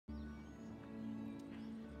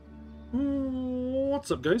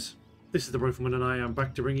What's up, guys? This is the Rifleman, and I am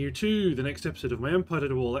back to bring you to the next episode of my Empire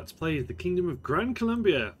to War Let's Play the Kingdom of Gran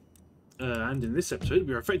Colombia. And in this episode,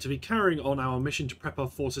 we are effectively carrying on our mission to prep our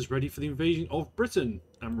forces ready for the invasion of Britain.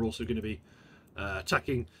 And we're also going to be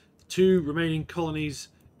attacking the two remaining colonies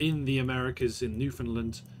in the Americas, in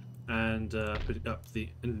Newfoundland, and put it up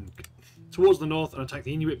towards the north and attack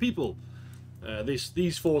the Inuit people.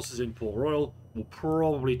 These forces in Port Royal will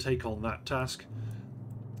probably take on that task.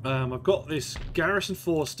 I've got this garrison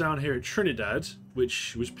force down here at Trinidad,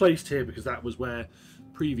 which was placed here because that was where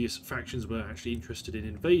previous factions were actually interested in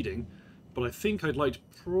invading. But I think I'd like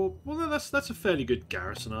to well, that's a fairly good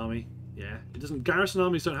garrison army. Yeah, it doesn't. Garrison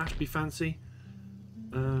armies don't have to be fancy.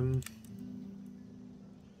 Yeah,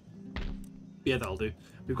 that'll do.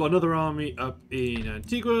 We've got another army up in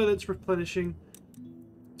Antigua that's replenishing.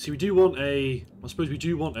 See, we do want I suppose we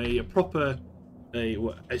do want a proper a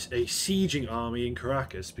sieging army in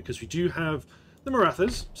Caracas, because we do have the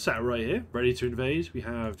Marathas sat right here, ready to invade. We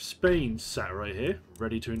have Spain sat right here,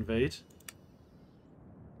 ready to invade,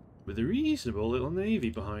 with a reasonable little navy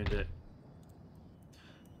behind it.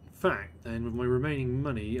 In fact, then, with my remaining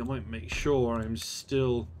money, I might make sure I'm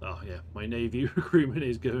still... Oh yeah, my navy recruitment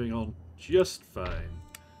is going on just fine.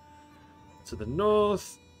 To the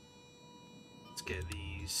north, let's get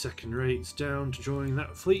these second rates down to join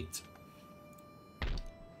that fleet.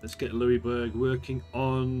 Let's get Louisburg working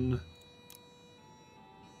on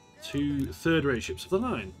 2 third-rate ships of the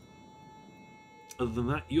line. Other than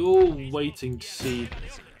that, you're waiting to see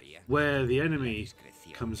where the enemy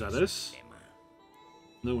comes at us.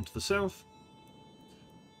 No one to the south.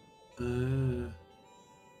 Everything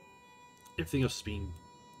else has been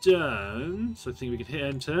done, so I think we can hit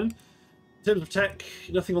end turn. In terms of tech,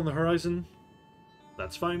 nothing on the horizon.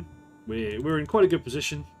 That's fine. We're in quite a good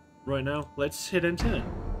position right now. Let's hit end turn.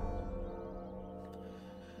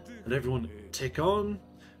 And everyone tick on,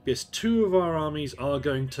 because 2 of our armies are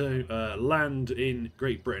going to land in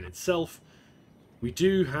Great Britain itself. We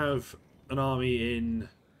do have an army in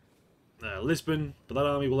Lisbon, but that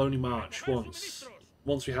army will only march once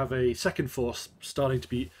we have a second force starting to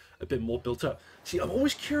be a bit more built up. See, I'm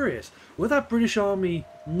always curious, where that British army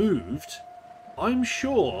moved, I'm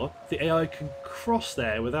sure the AI can cross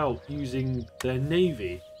there without using their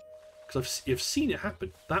navy. Because I've seen it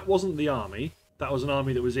happen. That wasn't the army. That was an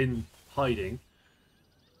army that was in hiding.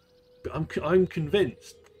 But I'm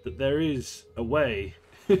convinced that there is a way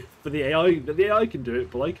for the AI, that the AI can do it,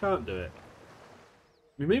 but I can't do it. I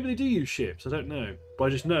mean, maybe they do use ships, I don't know. But I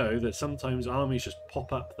just know that sometimes armies just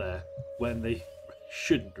pop up there when they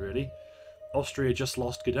shouldn't, really. Austria just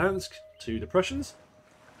lost Gdansk to the Prussians.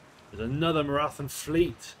 There's another Marathan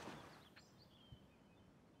fleet.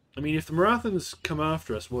 I mean, if the Marathans come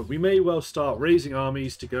after us, well, we may well start raising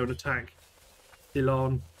armies to go and attack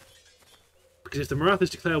Ceylon. Because if the Marathas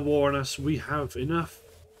declare war on us, we have enough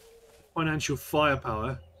financial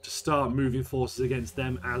firepower to start moving forces against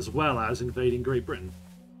them, as well as invading Great Britain.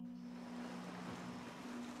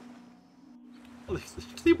 Oh,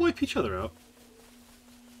 did they wipe each other out?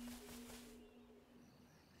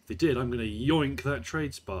 If they did, I'm going to yoink that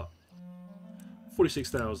trade spot.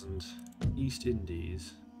 46,000. East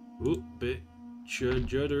Indies. Oh, bit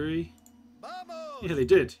juddery. Yeah, they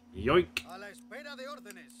did. Yoink.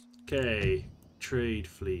 Okay, trade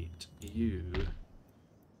fleet. You.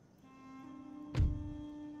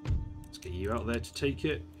 Let's get you out there to take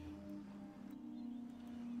it.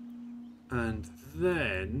 And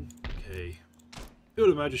then, okay,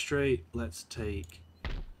 build a magistrate. Let's take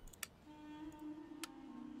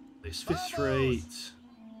this 5th rate.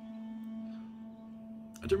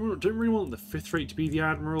 I don't really want the 5th rate to be the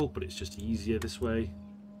admiral, but it's just easier this way.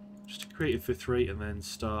 Just to create a 5th rate and then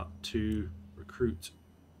start to recruit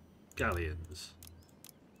galleons.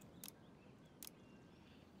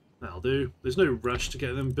 That'll do. There's no rush to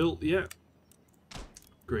get them built yet.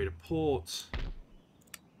 Upgrade a port.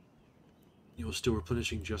 You're still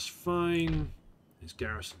replenishing just fine. His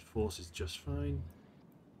garrison force is just fine.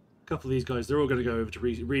 A couple of these guys, they're all going to go over to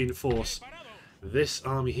reinforce this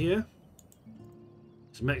army here.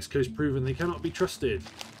 So Mexico's proven they cannot be trusted.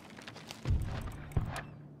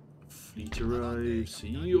 Fleet arrives, so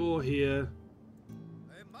you're here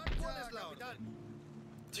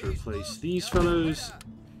to replace these fellows.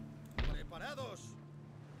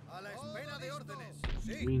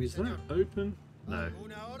 I mean, is that open? No.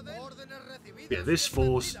 Yeah, this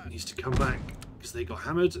force needs to come back because they got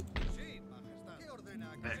hammered.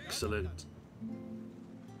 Excellent.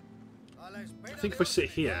 I think if I sit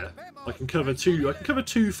here, I can cover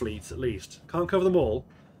 2 fleets at least. Can't cover them all.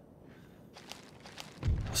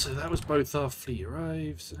 So that was both our fleet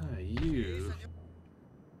arrives. Ah, you.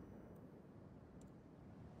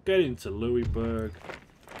 Get into Louisburg.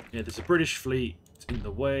 Yeah, there's a British fleet in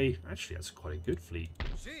the way. Actually, that's quite a good fleet.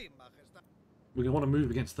 We're going to want to move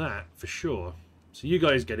against that, for sure. So you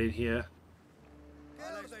guys get in here.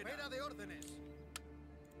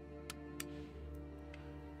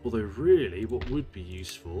 Although, really, what would be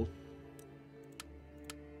useful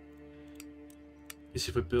is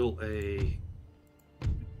if we built a...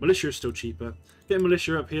 Militia is still cheaper. Get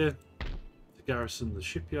militia up here to garrison the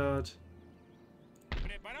shipyard.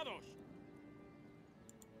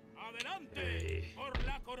 Okay.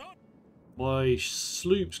 My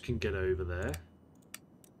sloops can get over there.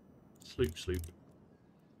 Sloop.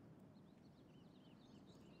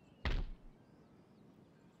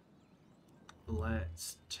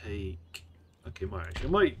 Let's take... Okay, I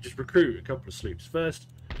might just recruit a couple of sloops first.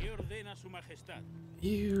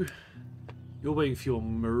 You're waiting for your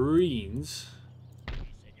marines.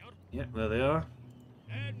 Yep, there they are.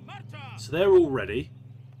 So they're all ready.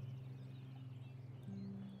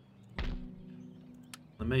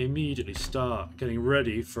 I may immediately start getting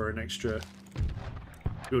ready for an extra...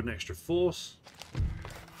 build an extra force.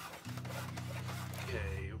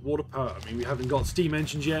 Okay, water power. I mean, we haven't got steam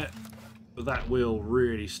engines yet, but that will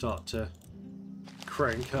really start to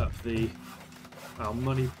crank up our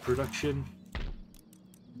money production.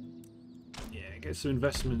 Yeah, get some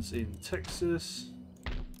investments in Texas.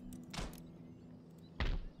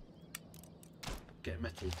 Get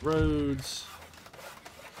metal roads.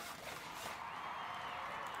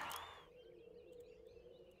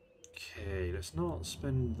 Okay, let's not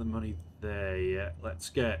spend the money there yet.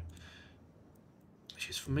 Let's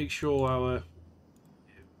just make sure our...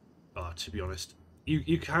 to be honest,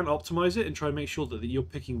 you can optimize it and try and make sure that you're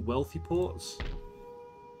picking wealthy ports.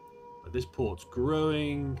 But this port's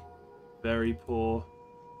growing, very poor.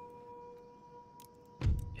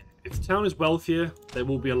 If the town is wealthier, there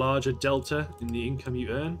will be a larger delta in the income you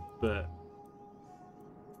earn, but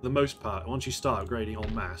for the most part, once you start upgrading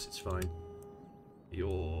en masse, it's fine.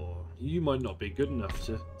 You might not be good enough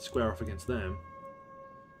to square off against them.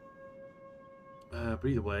 But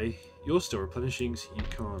either way, you're still replenishing, so you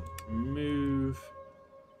can't move.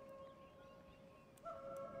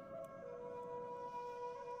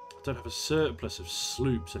 I don't have a surplus of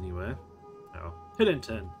sloops anywhere. Oh, hit in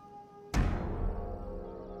 10.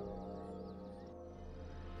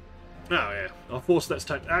 Oh yeah, our force that's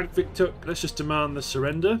attacked Victor. Let's just demand the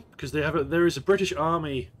surrender, because there is a British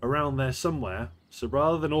army around there somewhere. So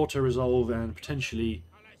rather than auto-resolve and potentially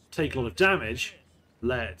take a lot of damage,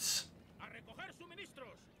 let's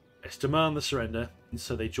demand the surrender, and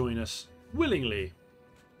so they join us willingly.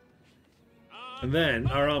 And then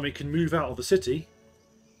our army can move out of the city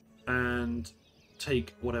and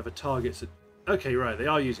take whatever targets. Okay, right, they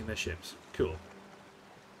are using their ships. Cool.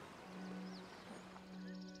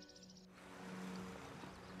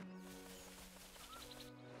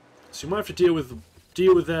 So you might have to deal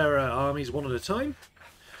with their armies one at a time,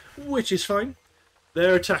 which is fine.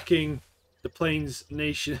 They're attacking the Plains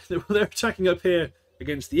Nation. They're attacking up here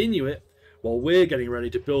against the Inuit, while we're getting ready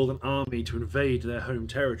to build an army to invade their home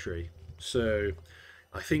territory. So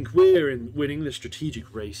I think we're winning the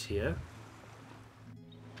strategic race here.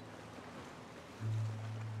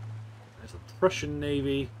 There's the Prussian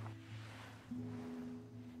Navy.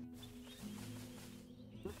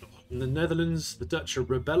 In the Netherlands, the Dutch are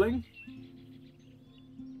rebelling.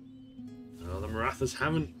 Oh, the Marathas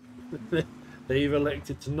haven't. They've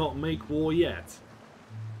elected to not make war yet.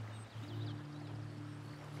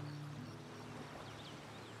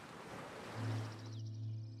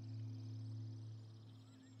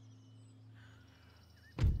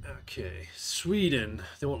 Okay, Sweden.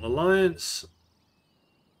 They want an alliance.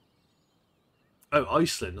 Oh,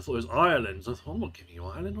 Iceland. I thought it was Ireland. I thought, I'm not giving you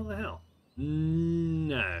Ireland. What the hell?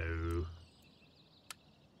 No.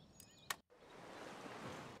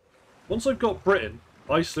 Once I've got Britain,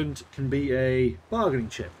 Iceland can be a bargaining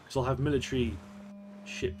chip, because I'll have military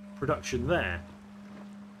ship production there.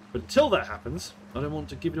 But until that happens, I don't want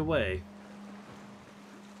to give it away.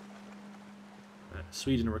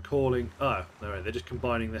 Sweden are recalling... Oh, they're just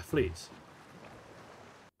combining their fleets.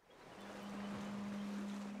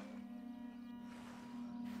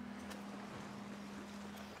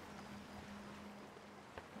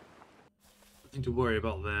 Nothing to worry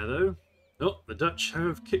about there, though. Oh, the Dutch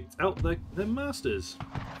have kicked out their masters.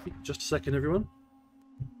 Just a second, everyone.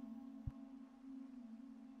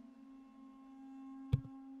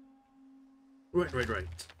 Right.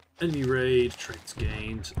 Enemy raid, trades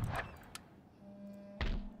gained.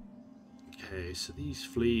 Okay, so these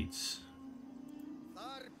fleets...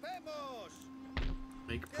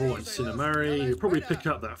 Make port in Sinamari. You'll probably pick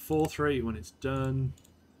up that 4th rate when it's done.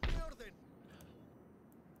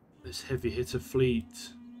 this heavy hitter fleet.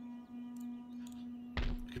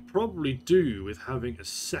 Could probably do with having a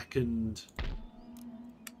second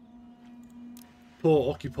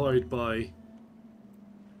port occupied by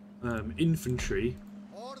infantry,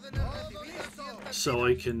 so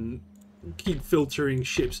I can keep filtering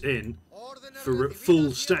ships in for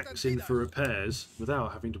full stacks in for repairs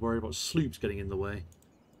without having to worry about sloops getting in the way.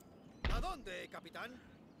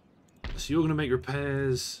 So you're going to make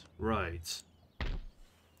repairs, right?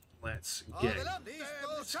 Let's get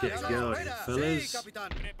going, fellas.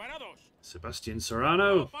 Sebastian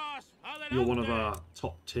Serrano, you're one of our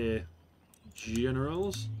top tier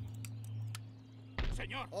generals. Let's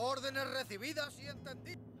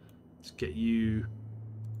get you.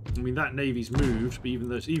 I mean, that navy's moved,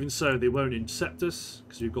 but even so, they won't intercept us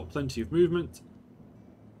because we've got plenty of movement.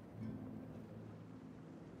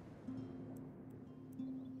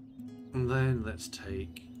 And then let's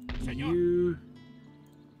take you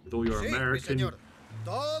with all your American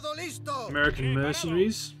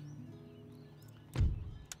mercenaries.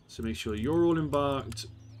 So make sure you're all embarked.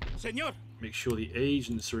 Make sure the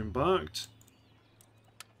agents are embarked.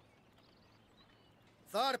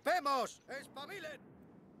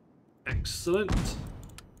 Excellent.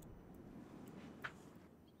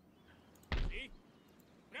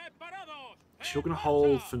 So you're going to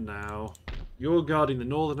hold for now. You're guarding the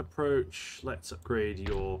northern approach. Let's upgrade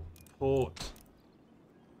your port.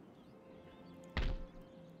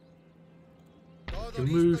 You can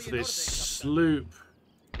move for this sloop.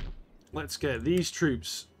 Let's get these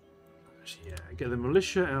troops. Yeah, get the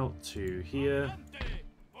militia out to here.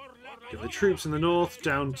 Get the troops in the north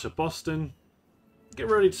down to Boston. Get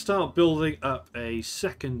ready to start building up a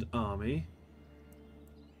second army.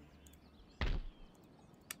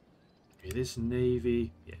 Okay, this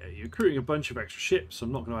navy. Yeah, you're recruiting a bunch of extra ships, so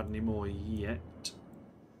I'm not going to add any more yet.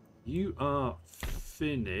 You are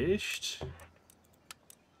finished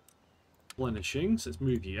replenishing, so let's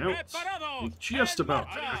move you out. You're just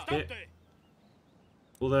about to hack it.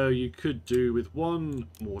 Although you could do with one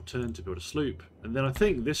more turn to build a sloop. And then I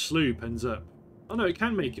think this sloop ends up... Oh no, it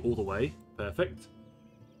can make it all the way. Perfect.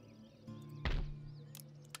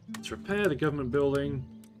 Let's repair the government building.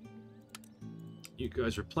 You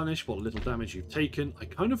guys replenish what little damage you've taken. I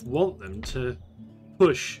kind of want them to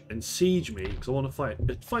push and siege me because I want to fight.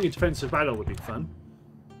 Fighting a defensive battle would be fun.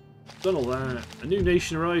 Done all that. A new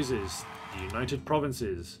nation arises. The United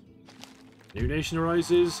Provinces. New nation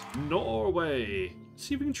arises. Norway. Let's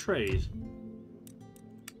see if we can trade.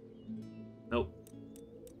 Nope.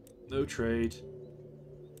 No trade.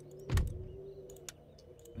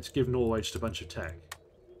 Let's give Norway just a bunch of tech.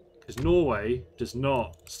 Because Norway does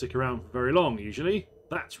not stick around for very long, usually.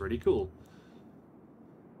 That's really cool.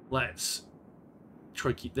 Let's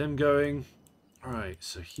try to keep them going. Alright,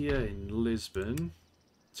 so here in Lisbon,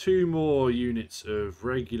 2 more units of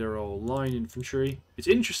regular old line infantry. It's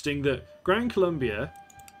interesting that Gran Colombia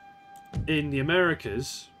in the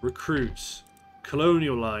Americas recruits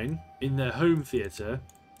colonial line in their home theatre,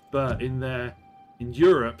 but in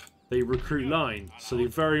Europe they recruit line, so they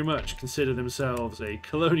very much consider themselves a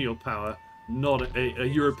colonial power, not a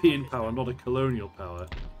European power, not a colonial power.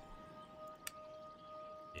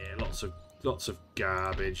 Yeah, lots of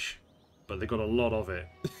garbage, but they got a lot of it.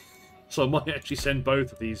 So I might actually send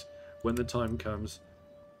both of these when the time comes.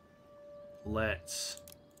 Let's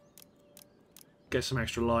get some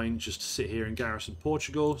extra lines just to sit here and garrison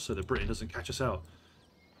Portugal so that Britain doesn't catch us out.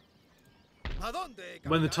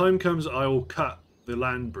 When the time comes, I will cut the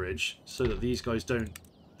land bridge so that these guys don't...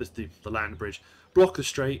 The land bridge. Block the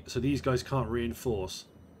strait so these guys can't reinforce.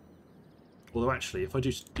 Although actually, if I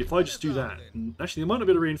just do that... Actually, they might not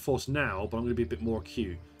be able to reinforce now, but I'm going to be a bit more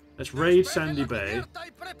acute. Let's raid Sandy Bay.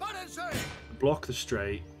 Block the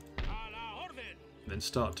strait. And then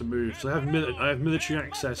start to move. So I have military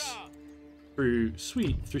access through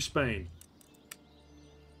Spain.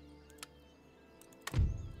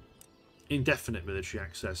 Indefinite military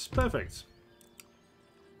access. Perfect.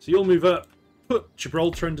 So you'll move up, put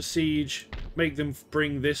Gibraltar under siege, make them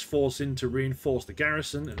bring this force in to reinforce the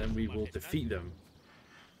garrison, and then we will defeat them.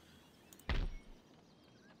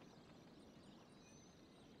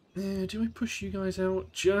 Do I push you guys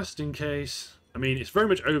out just in case? I mean, it's very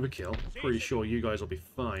much overkill. Pretty sure you guys will be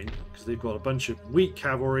fine, because they've got a bunch of weak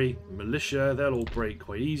cavalry, militia, they'll all break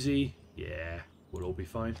quite easy. Yeah, we'll all be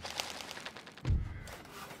fine.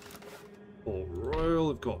 Port Royal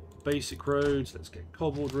have got basic roads. Let's get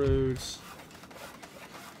cobbled roads.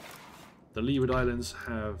 The Leeward Islands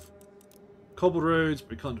have cobbled roads, but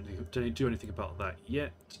we can't do anything about that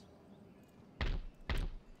yet.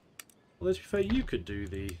 Well, let's be fair, you could do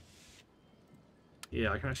the...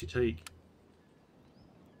 Yeah, I can actually take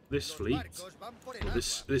this fleet, or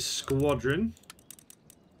this squadron.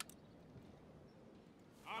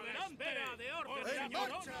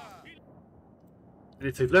 And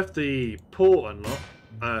if they've left the port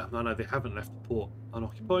unlocked, no, they haven't left the port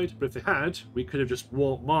unoccupied. But if they had, we could have just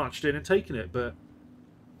marched in and taken it. But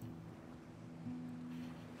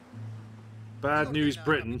bad news,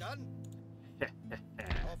 Britain.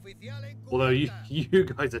 Although you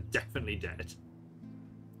guys are definitely dead.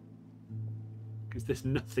 Because there's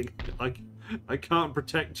nothing... I can't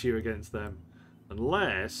protect you against them.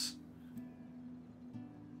 Unless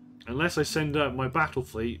I send out my battle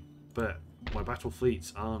fleet. But my battle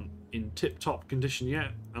fleets aren't in tip-top condition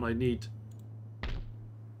yet. And I need...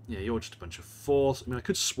 Yeah, you're just a bunch of force. I mean, I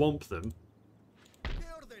could swamp them.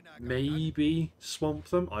 Maybe swamp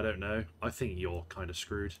them? I don't know. I think you're kind of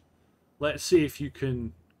screwed. Let's see if you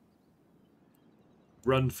can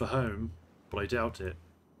run for home, but I doubt it.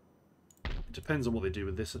 It depends on what they do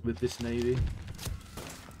with this navy.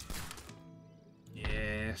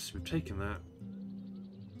 Yes, we've taken that.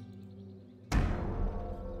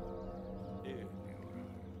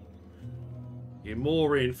 Get more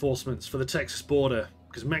reinforcements for the Texas border,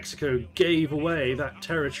 because Mexico gave away that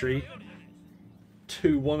territory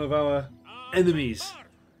to one of our enemies.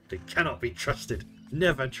 They cannot be trusted.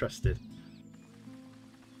 Never trusted.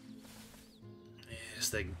 Yes,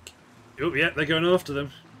 they... Oh, yeah, they're going after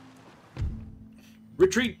them.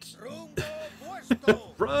 Retreat!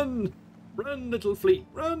 Run! Run, little fleet,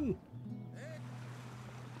 run!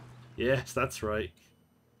 Yes, that's right.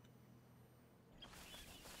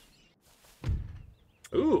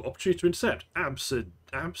 Ooh, opportunity to intercept.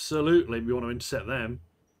 Absolutely, we want to intercept them.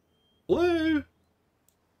 Hello?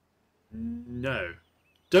 No.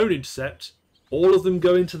 Don't intercept. All of them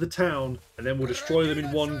go into the town, and then we'll destroy them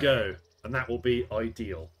in one go. And that will be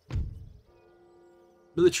ideal.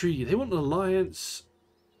 Military, they want an alliance.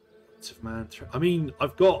 I mean,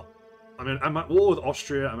 I'm at war with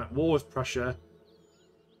Austria, I'm at war with Prussia.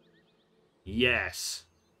 Yes.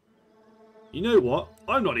 You know what?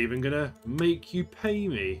 I'm not even going to make you pay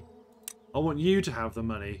me. I want you to have the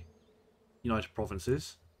money. United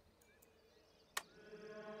Provinces.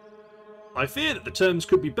 I fear that the terms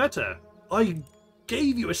could be better. I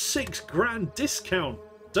gave you a $6 grand discount.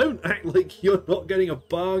 Don't act like you're not getting a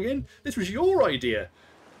bargain. This was your idea.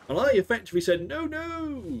 And I effectively said,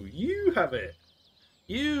 no, you have it.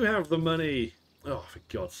 You have the money. Oh, for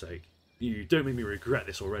God's sake. You don't make me regret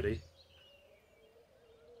this already.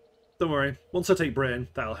 Don't worry. Once I take Britain,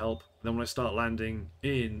 that'll help. Then when I start landing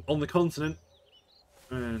on the continent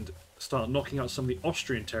and start knocking out some of the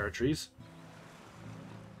Austrian territories,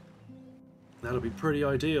 that'll be pretty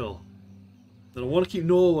ideal. Then I want to keep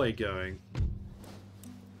Norway going.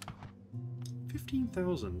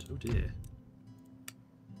 15,000. Oh dear.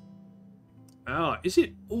 Ah, is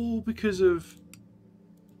it all because of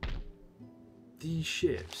these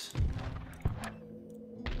ships?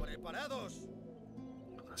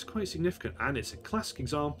 That's quite significant, and it's a classic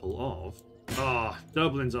example of...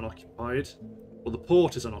 Dublin's unoccupied. Well, the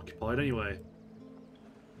port is unoccupied anyway.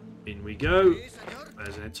 In we go.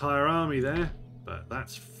 There's an entire army there, but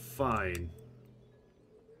that's fine.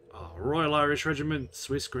 Royal Irish Regiment,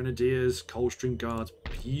 Swiss Grenadiers, Coldstream Guards.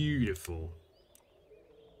 Beautiful.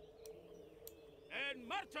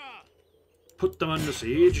 Put them under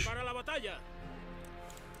siege.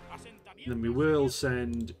 Then we will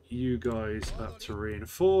send you guys up to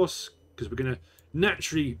reinforce, because we're going to...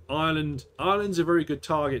 Naturally, Ireland's a very good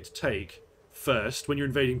target to take first when you're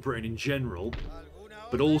invading Britain in general,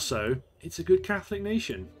 but also it's a good Catholic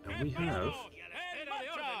nation, and we have...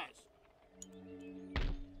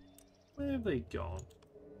 Where have they gone?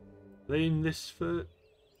 Are they in this for...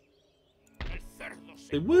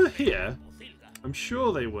 They were here. I'm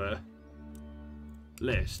sure they were.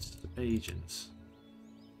 List. Agents.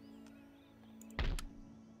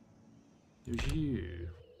 It was you.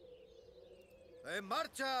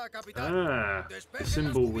 Ah, the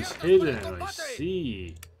symbol was hidden, I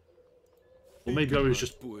see. Or maybe I was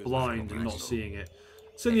just blind and not seeing it.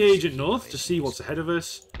 Send the agent north to see what's ahead of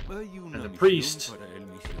us, and the priest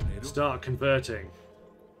start converting.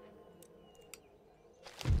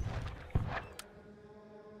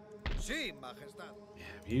 Yeah,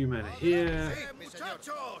 you men are here.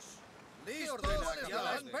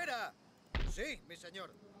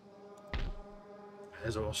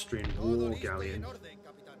 There's an Austrian war galleon.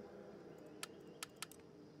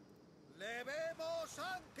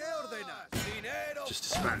 Just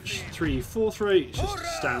dispatch 3 4th rates just to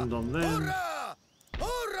stand on them.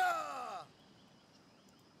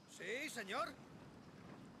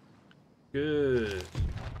 Good.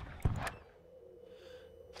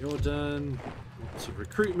 You're done. Lots of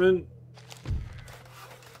recruitment.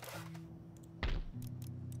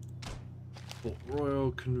 Fort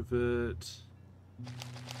Royal convert.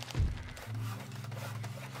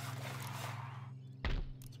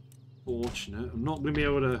 Fortunate. I'm not going to be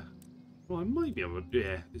able to. Well, I might be able to.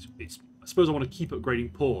 Yeah, I suppose I want to keep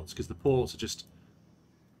upgrading ports because the ports are just.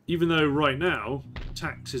 Even though right now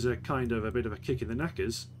taxes are kind of a bit of a kick in the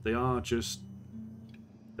knackers, they are just.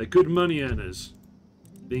 They're good money earners.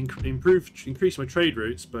 They increase my trade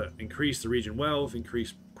routes, but increase the region wealth,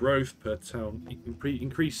 increase growth per town,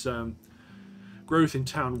 increase growth in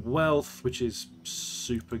town wealth, which is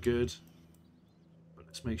super good. But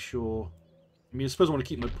let's make sure. I mean, I suppose I want to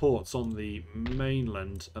keep my ports on the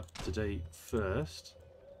mainland up to date first.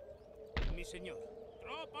 Mi señor.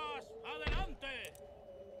 Tropas, adelante.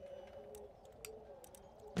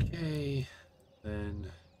 Okay, then.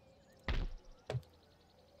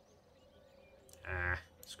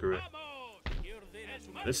 Screw it.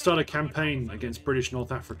 Let's start a campaign against British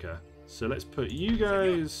North Africa. So let's put you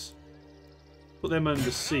guys. Put them under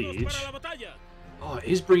siege. Oh, it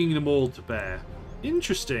is bringing them all to bear.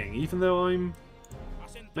 Interesting. Even though I'm.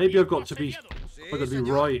 Maybe I've got to be. I've got to be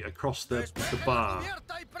right across the bar.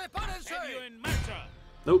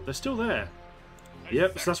 Nope, they're still there.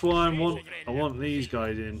 Yep, so that's why I want these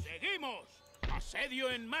guys in.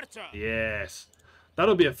 Yes.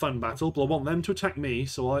 That'll be a fun battle, but I want them to attack me,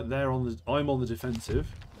 so I'm on the defensive.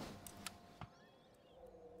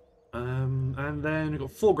 And then we've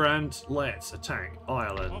got 4 grand. Let's attack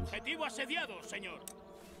Ireland.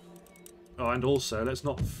 Oh, and also let's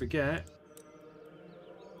not forget,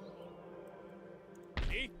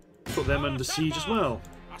 put them under siege as well.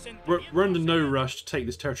 We're under no rush to take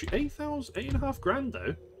this territory. 8.5 grand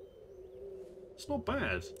though. It's not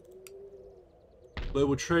bad.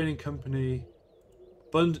 Global Trading Company.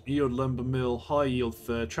 Abundant yield lumber mill, high yield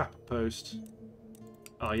fur, trapper post.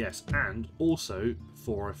 Ah yes, and also,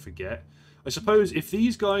 before I forget, I suppose if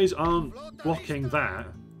these guys aren't blocking that,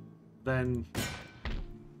 then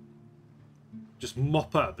just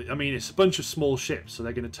mop up. I mean, it's a bunch of small ships, so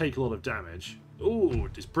they're going to take a lot of damage. Oh,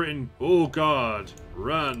 is Britain? Oh God,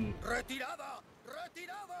 run!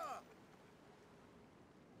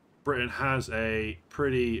 Britain has a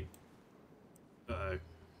pretty.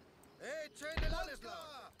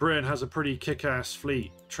 Britain has a pretty kick-ass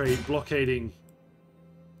fleet, blockading,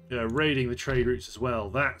 raiding the trade routes as well.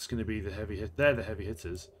 That's going to be the heavy hit. They're the heavy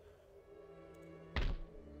hitters.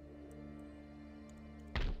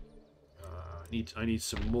 I need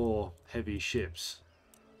some more heavy ships.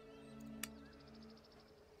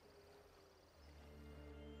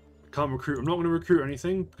 I can't recruit. I'm not going to recruit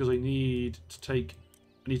anything because I need to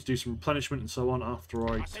do some replenishment and so on after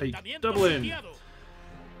I take Dublin.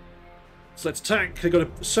 So let's attack. They've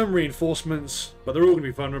got some reinforcements, but they're all going to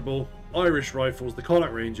be vulnerable. Irish Rifles, the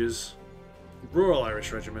Connaught Rangers, Royal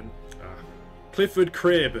Irish Regiment, Clifford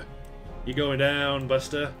Cribb. You going down,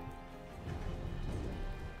 Buster?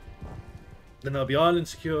 Then there'll be Ireland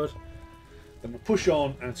secured. Then we'll push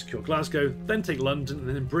on and secure Glasgow. Then take London,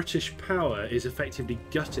 and then British power is effectively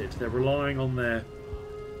gutted. They're relying on their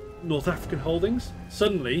North African holdings.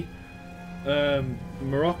 Suddenly,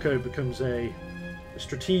 Morocco becomes a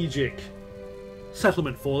strategic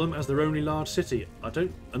settlement for them as their only large city.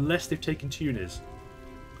 Unless they've taken Tunis.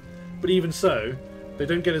 But even so, they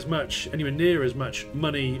don't get anywhere near as much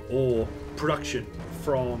money or production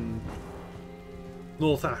from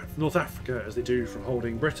North Africa as they do from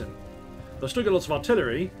holding Britain. They'll still get lots of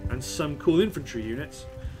artillery and some cool infantry units,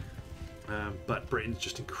 but Britain's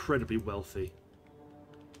just incredibly wealthy.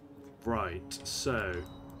 Right, so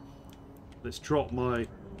let's drop my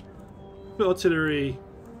artillery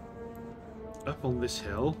up on this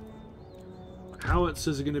hill.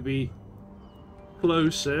 Howitzers are going to be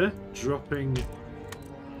closer, dropping,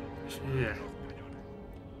 yeah,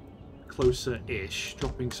 closer-ish,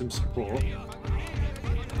 dropping some support.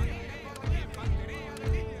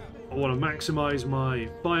 I want to maximise my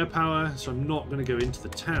firepower, so I'm not going to go into the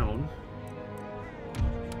town.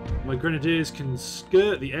 My grenadiers can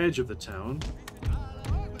skirt the edge of the town,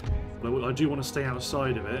 but I do want to stay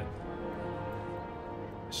outside of it.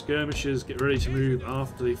 Skirmishers get ready to move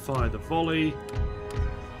after they fire the volley.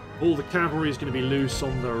 All the cavalry is going to be loose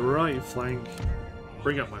on the right flank.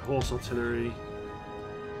 Bring up my horse artillery.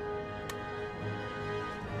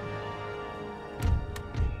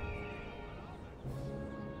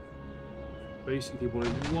 Basically what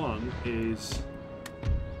I want is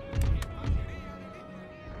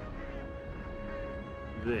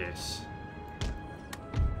this.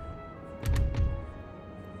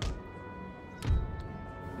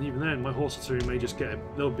 And even then, my horse artillery may just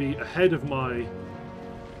they'll be ahead of my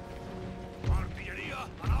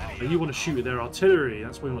Oh, you want to shoot at their artillery,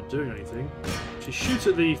 that's why you're not doing anything. Actually, shoot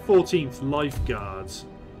at the 14th Lifeguards.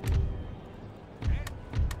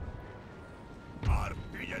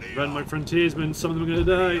 Run, my frontiersmen, some of them are going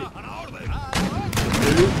to die.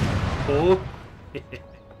 2, 4.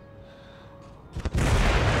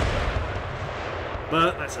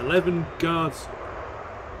 But that's 11 guards.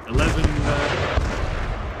 11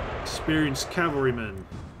 experienced cavalrymen.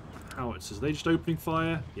 Howitzers, are they just opening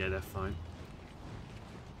fire? Yeah, they're fine.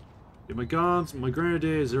 Yeah, my guards, my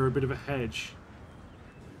grenadiers are a bit of a hedge.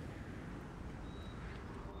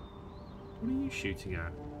 What are you shooting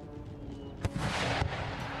at?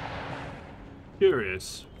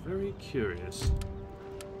 Curious. Very curious.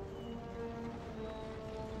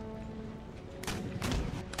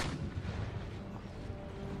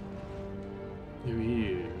 Who are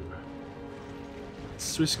you?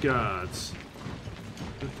 Swiss Guards.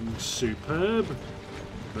 Looking superb.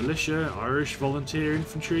 Militia, Irish Volunteer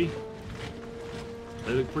Infantry.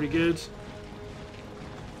 They look pretty good.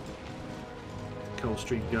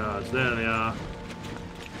 Coldstream Guards, there they are.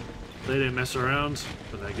 They don't mess around,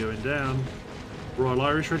 but they're going down. Royal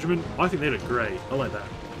Irish Regiment, I think they look great. I like that.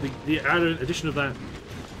 The added addition of that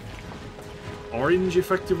orange,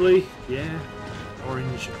 effectively. Yeah,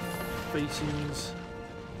 orange facings.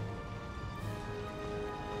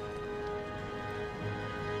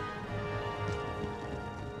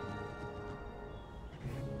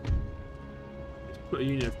 Let's put a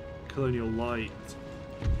unit of Colonial Light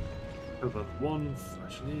over one.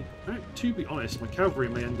 Actually, to be honest, my cavalry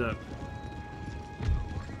may end up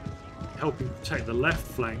helping protect the left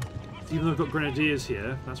flank. Even though I've got grenadiers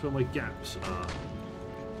here, that's where my gaps are.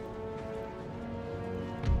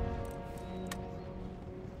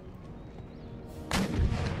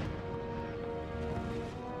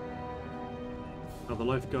 Now the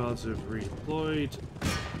lifeguards have redeployed.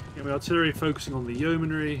 Get my artillery focusing on the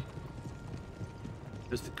yeomanry.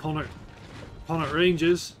 There's the Connaught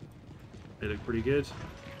Rangers. They look pretty good.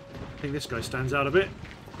 I think this guy stands out a bit.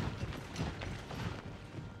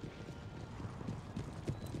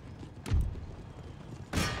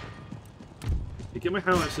 You get my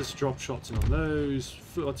howitzers to drop shots in on those.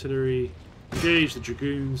 Foot artillery. Engage the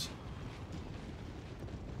dragoons.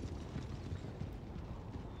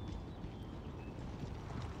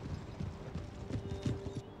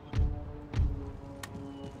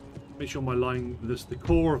 Make sure my line, the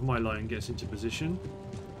core of my line gets into position.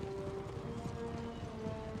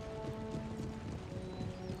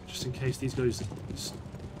 Just in case these guys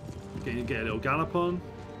get a little gallop on.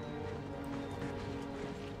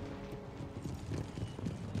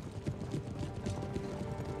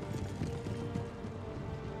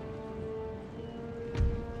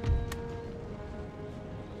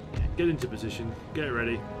 Get into position. Get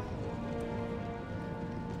ready.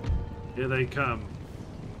 Here they come.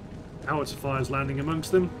 Howitzer fires landing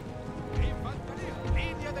amongst them.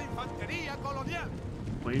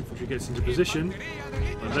 My infantry gets into position.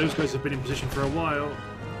 And those guys have been in position for a while.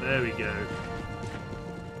 There we go.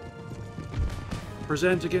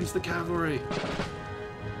 Present against the cavalry.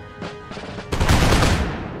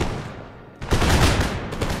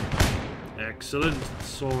 Excellent.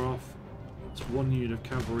 Saw off. That's one unit of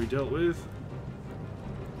cavalry dealt with.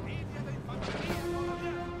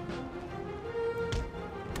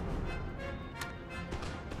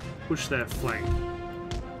 Push their flank.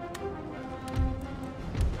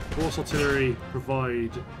 Horse artillery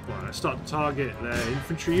provide. Well, I start to target their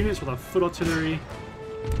infantry units with our foot artillery.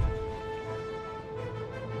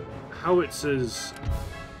 Howitzers.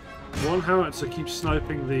 One howitzer keeps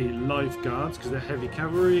sniping the lifeguards because they're heavy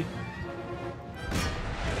cavalry.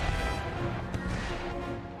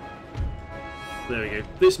 There we go.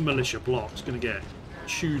 This militia block is going to get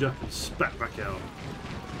chewed up and spat back out.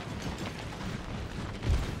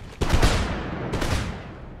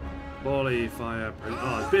 Volley fire.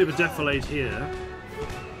 Oh, a bit of a defilade here.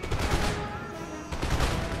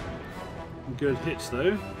 Good hits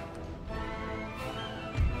though.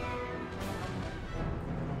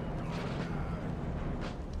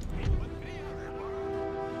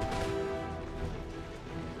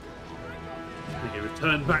 They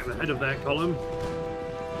return back the head of their column.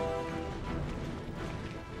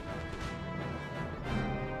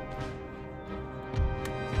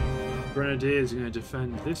 Grenadiers are going to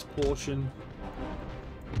defend this portion.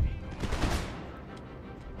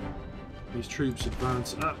 These troops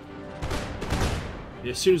advance up.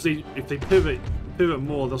 Yeah, as soon as if they pivot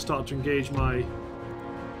more, they'll start to engage my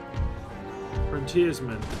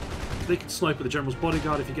frontiersmen. They can snipe at the general's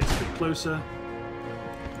bodyguard if he gets a bit closer.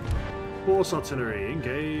 Horse artillery,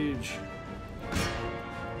 engage.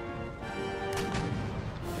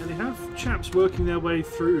 Yeah, they have chaps working their way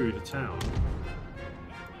through the town.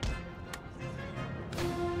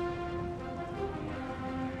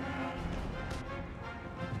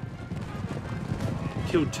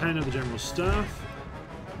 Killed 10 of the general's staff.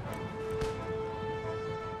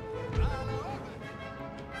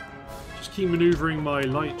 Just keep manoeuvring my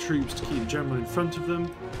light troops to keep the general in front of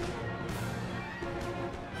them.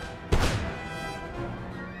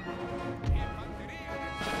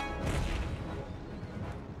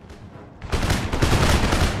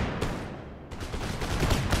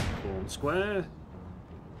 Form square.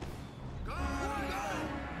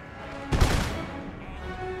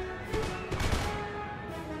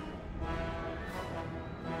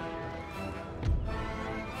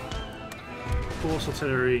 Force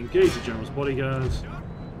artillery, engage the general's bodyguards.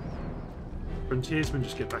 Frontiersmen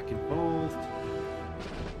just get back involved.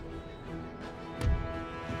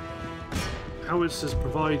 Howitzers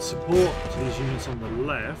provide support to these units on the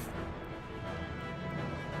left.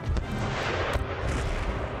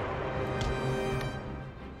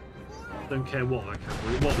 Don't care what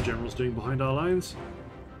the general's doing behind our lines.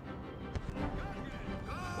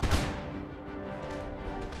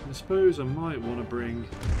 I suppose I might want to bring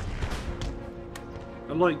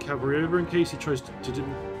a light cavalry over in case he tries to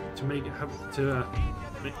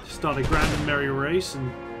start a grand and merry race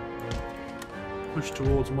and push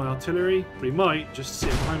towards my artillery, but he might just sit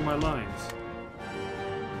behind my lines.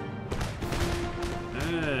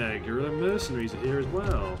 Guerrilla mercenaries are here as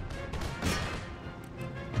well.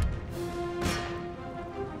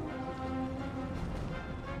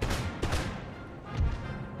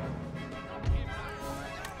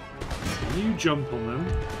 You jump on them.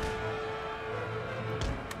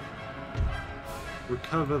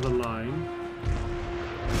 Recover the line.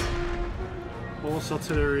 Horse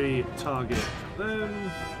artillery target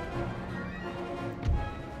them.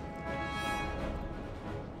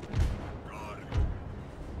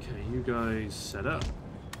 Okay, you guys set up.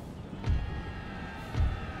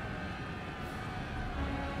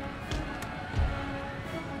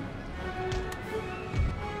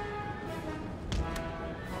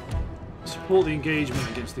 Support the engagement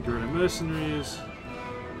against the guerrilla mercenaries.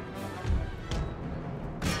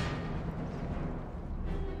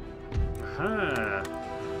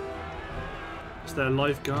 It's their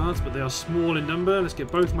lifeguards, but they are small in number. Let's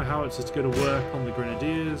get both my howitzers to go to work on the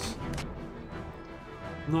grenadiers.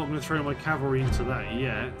 I'm not going to throw my cavalry into that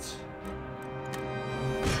yet.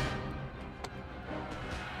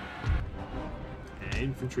 Yeah,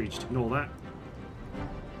 infantry, just ignore that.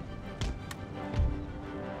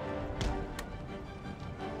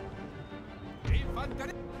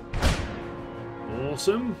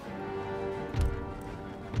 Awesome.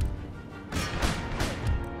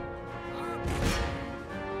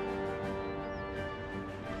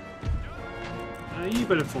 You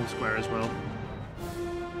better form square as well.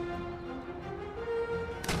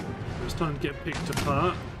 It's time to get picked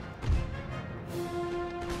apart.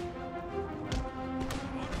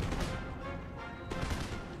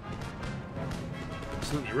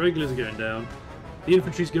 Excellent, your regulars are going down. The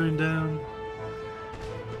infantry's going down.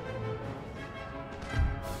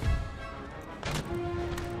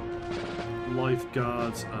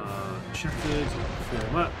 Lifeguards are shattered.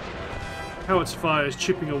 Form up. Howitzer fire is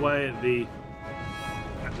chipping away at the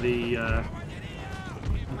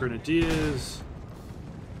grenadiers.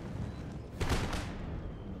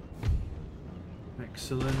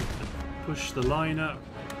 Excellent. Push the line up.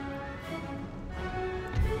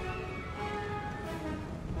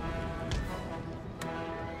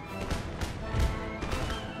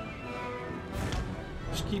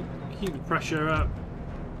 Just keep the pressure up.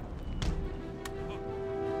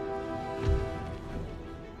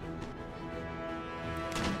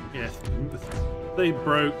 Yes, they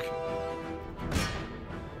broke.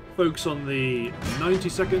 Focus on the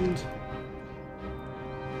 92nd.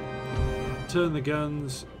 Turn the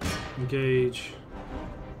guns. Engage.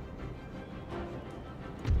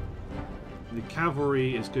 The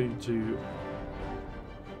cavalry is going to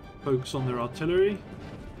focus on their artillery.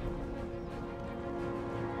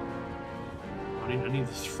 I need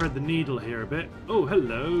to thread the needle here a bit. Oh,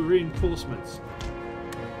 hello, reinforcements.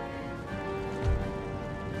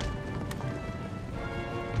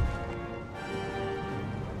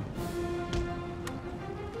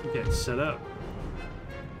 Get set up.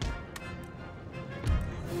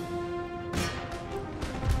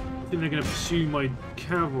 I think they're going to pursue my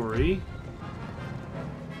cavalry,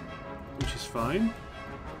 which is fine.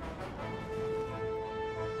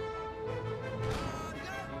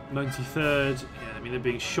 93rd, yeah, I mean they're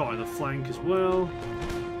being shot in the flank as well.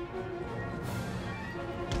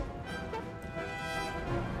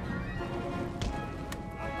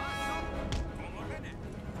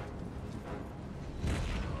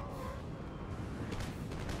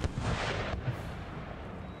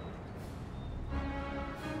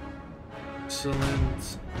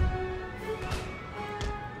 Excellent.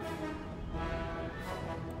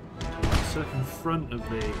 Certain front of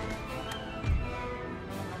the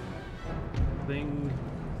thing.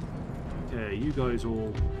 Okay, you guys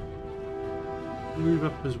all move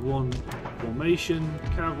up as one formation.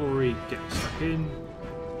 Cavalry get stuck in.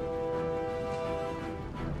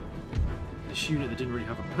 This unit that didn't really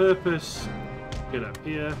have a purpose, get up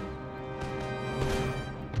here.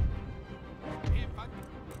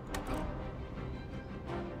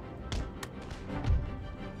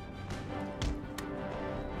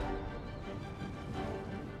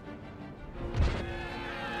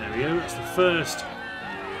 There we go, that's the first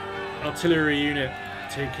artillery unit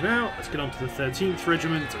taken out. Let's get on to the 13th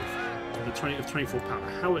Regiment of 24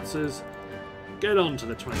 pounder howitzers. Get on to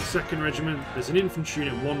the 22nd Regiment. There's an infantry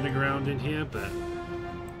unit wandering around in here, but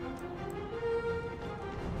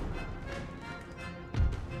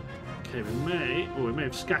okay, we may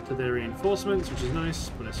have scattered their reinforcements, which is nice.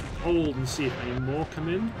 But let's hold and see if any more come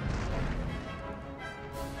in.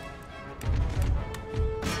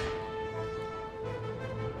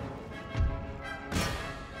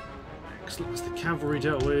 Excellent. That's the cavalry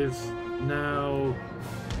dealt with. Now,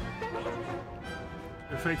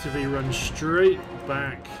 effectively run straight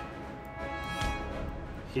back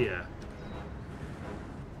here.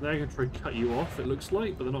 They're going to try and cut you off, it looks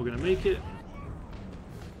like, but they're not going to make it.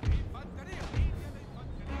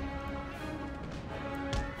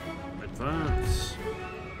 Advance.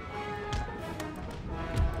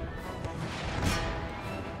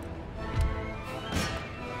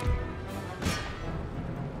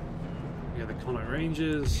 Yeah, the Connaught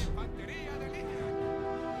Rangers.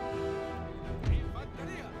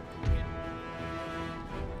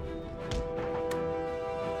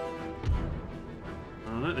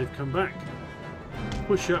 Alright, they've come back.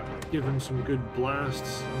 Push up, give them some good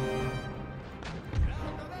blasts.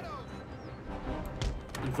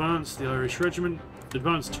 Advance the Irish Regiment.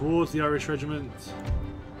 Advance towards the Irish Regiment.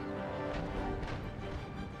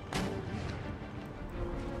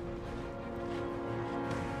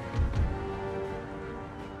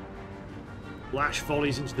 Lash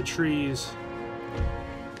volleys into the trees.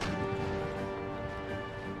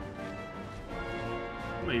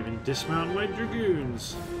 I might even dismount my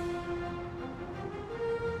dragoons.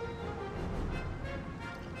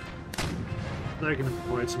 They're going to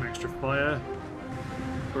provide some extra fire.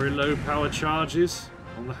 Very low power charges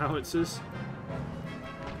on the howitzers.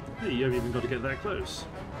 Hey, you haven't even got to get that close.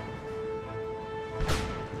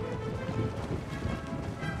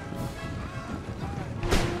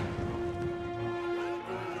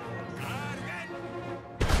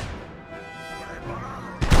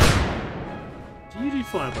 Do you do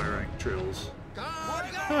fire by rank drills?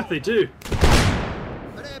 Oh, they do.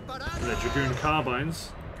 They're dragoon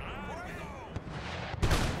carbines.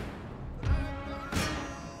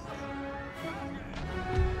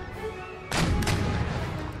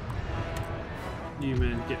 You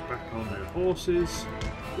men get back on their horses.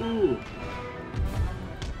 Ooh.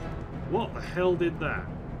 What the hell did that?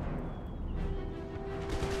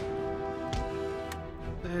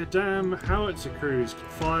 Their damn howitzer crews can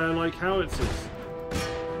fire like howitzers.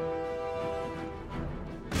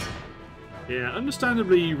 Yeah,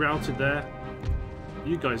 understandably you routed there.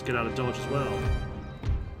 You guys get out of dodge as well.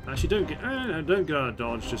 Actually, don't get out of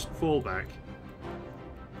dodge. Just fall back.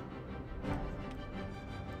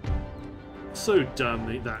 So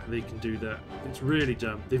dumb that they can do that. It's really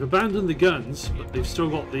dumb. They've abandoned the guns, but they've still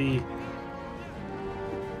got the.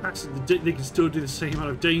 Actually, they can still do the same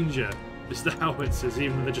amount of danger as the howitzers,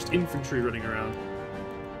 even when they're just infantry running around.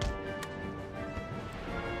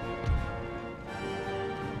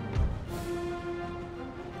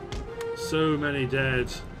 So many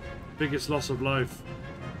dead. Biggest loss of life.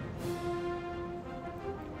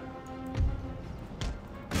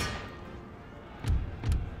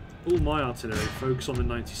 All my artillery focus on the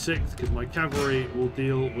 96th because my cavalry will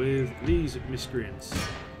deal with these miscreants.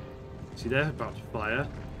 See, they're about to fire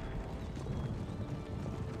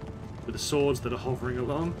with the swords that are hovering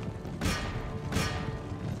along.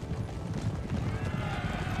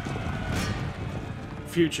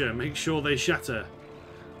 Future, make sure they shatter.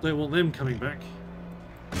 Don't want them coming back.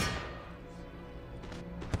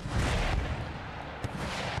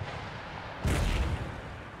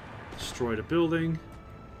 Destroyed a building.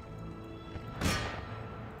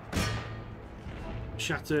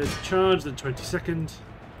 Shattered. Charge the 22nd.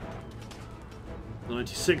 The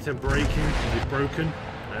 96th are breaking. They've broken.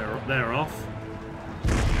 They're off.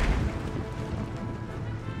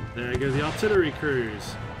 There go the artillery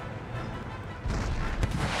crews.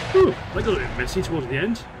 Whew, they got a bit messy towards the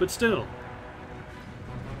end, but still.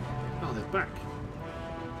 Oh, they're back.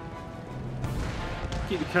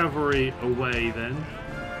 keep the cavalry away then,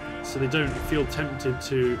 so they don't feel tempted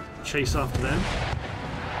to chase after them.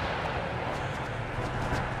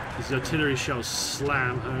 These artillery shells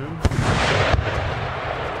slam home.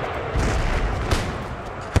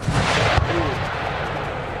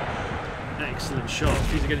 Ooh. Excellent shot.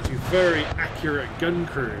 These are getting to very accurate gun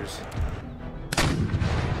crews.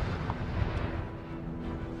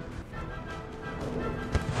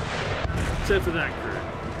 Except for that crew.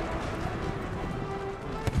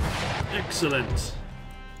 Excellent.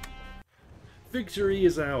 Victory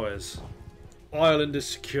is ours. Ireland is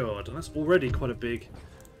secured, and that's already quite a big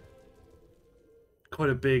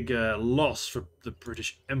loss for the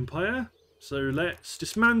British Empire. So let's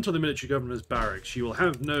dismantle the military governor's barracks. You will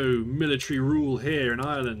have no military rule here in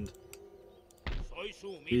Ireland.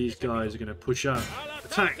 These guys are going to push up,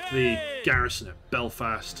 attack the garrison at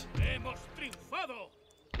Belfast,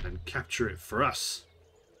 and capture it for us.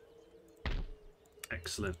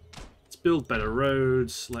 Excellent. Let's build better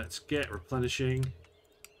roads. Let's get replenishing.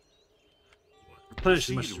 Replenish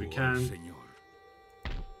as much as we can.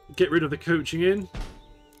 Get rid of the coaching in.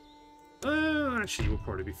 Actually, we'll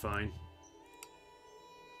probably be fine.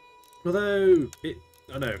 Although,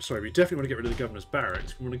 oh no, sorry, we definitely want to get rid of the governor's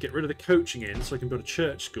barracks. We want to get rid of the coaching in so I can build a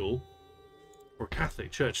church school. Or a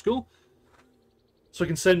Catholic church school. So I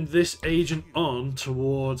can send this agent on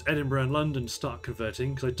towards Edinburgh and London to start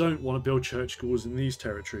converting, because I don't want to build church schools in these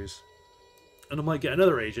territories. And I might get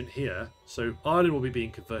another agent here. So Ireland will be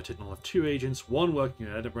being converted, and I'll have 2 agents, one working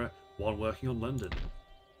in Edinburgh, one working on London.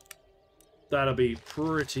 That'll be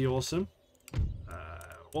pretty awesome.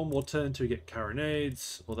 One more turn to get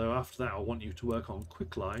carronades, although after that I want you to work on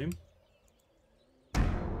quicklime.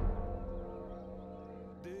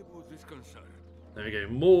 There we go,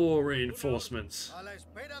 more reinforcements.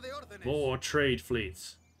 More trade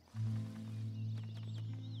fleets.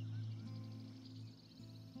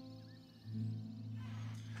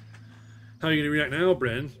 How are you going to react now,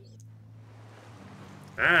 Bren?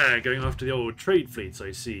 Ah, going after the old trade fleets,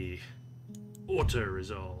 I see.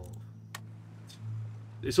 Auto-resolve.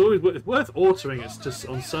 It's always worth autoing it just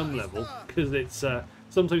on some level, because it's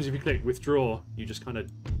sometimes if you click withdraw, you just kind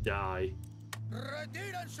of die.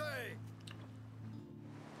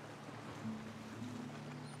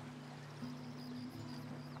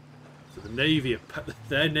 So the navy,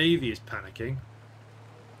 their navy is panicking.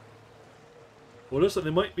 Well, it looks like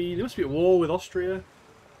they must be at war with Austria.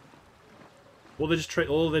 Or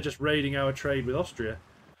they're just raiding our trade with Austria.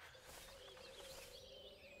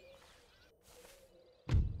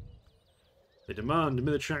 They demand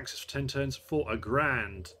military access for 10 turns for a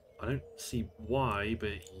grand. I don't see why,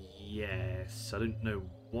 but yes. I don't know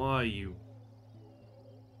why you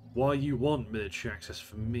want military access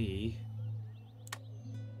for me.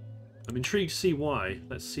 I'm intrigued to see why.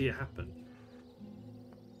 Let's see it happen.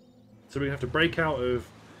 So we have to break out of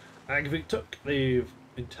Agviktuk. They've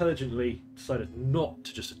intelligently decided not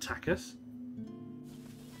to just attack us.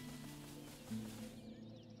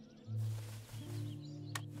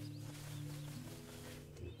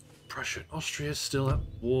 Prussia and Austria is still at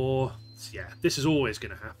war. So yeah, this is always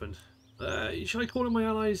going to happen. Shall I call in my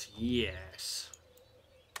allies? Yes.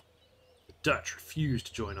 The Dutch refuse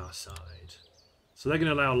to join our side. So they're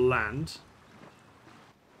going to allow land.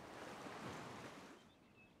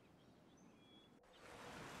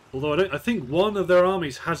 Although I think one of their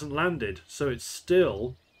armies hasn't landed, so it's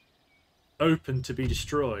still open to be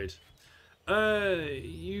destroyed.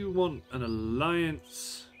 You want an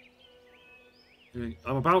alliance?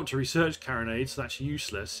 I'm about to research carronades, so that's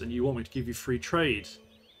useless, and you want me to give you free trade?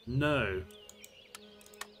 No.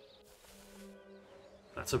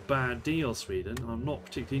 That's a bad deal, Sweden. I'm not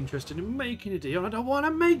particularly interested in making a deal. I don't want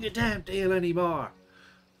to make the damn deal anymore.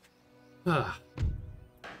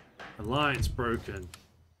 Alliance broken.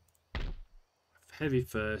 Heavy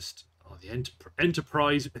first. Oh, the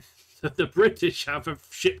Enterprise. The British have a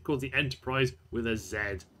ship called the Enterprise with a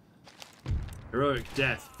Z. Heroic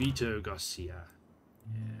death. Vito Garcia.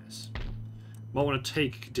 Yes. Might want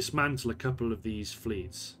to dismantle a couple of these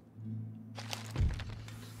fleets.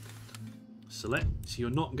 Select. So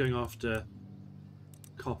you're not going after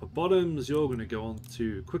copper bottoms. You're going to go on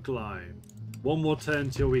to quicklime. One more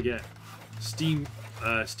turn till we get steam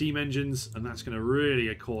engines, and that's going to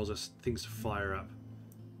really cause us things to fire up.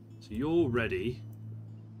 So you're ready.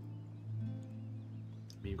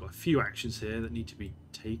 I mean, you've got a few actions here that need to be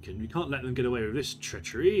taken. We can't let them get away with this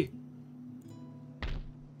treachery.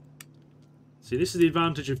 See, this is the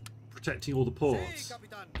advantage of protecting all the ports.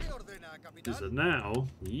 Is that now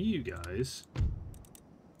you guys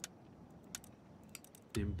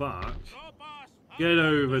embark, get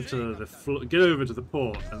over to the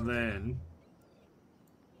port, and then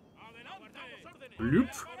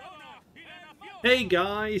Bloop. Hey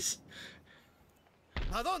guys!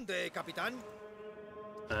 ¿A dónde, capitán?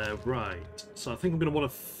 Right. So I think I'm going to want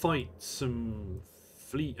to fight some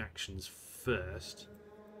fleet actions first.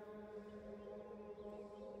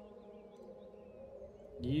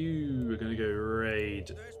 You are going to go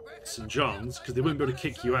raid St. John's because they won't be able to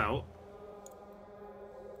kick you out.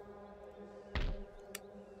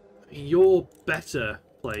 You're better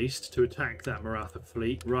placed to attack that Maratha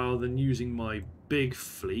fleet rather than using my big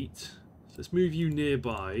fleet. So let's move you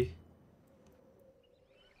nearby.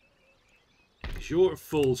 Because you're at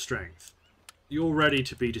full strength. You're ready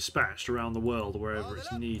to be dispatched around the world wherever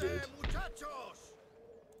it's needed.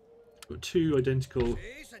 Got two identical...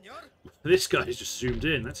 This guy's just zoomed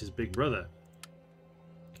in. That's his big brother.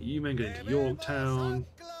 Okay, you men get into Yorktown.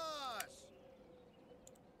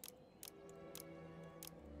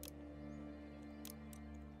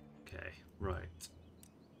 Okay, right.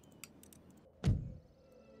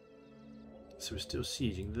 So we're still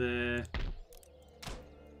sieging there.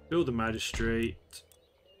 Build a magistrate.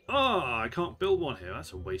 Ah, I can't build one here.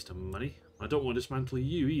 That's a waste of money. I don't want to dismantle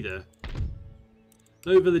you either.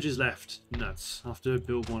 No villages left. Nuts. I'll have to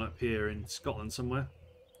build one up here in Scotland somewhere.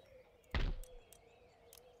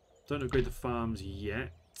 Don't upgrade the farms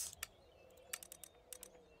yet.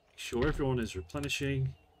 Make sure everyone is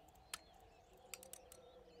replenishing.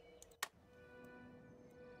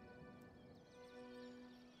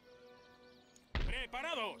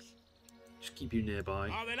 Preparados. Just keep you nearby.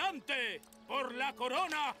 Adelante por la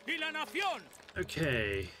corona y la nación.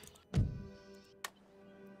 Okay.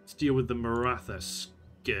 Let's deal with the Maratha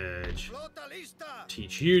scourge.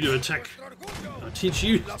 Teach you to attack. I'll teach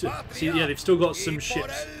you to... See, yeah, they've still got some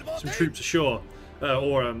ships, some troops ashore.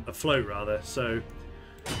 Or afloat, rather. So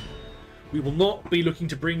we will not be looking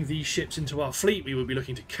to bring these ships into our fleet. We will be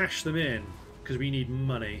looking to cash them in, because we need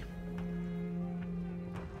money.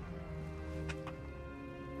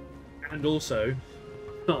 And also,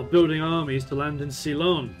 start building armies to land in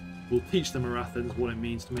Ceylon. We'll teach the Marathans what it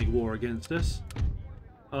means to make war against us.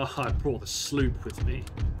 Ah, I brought the sloop with me.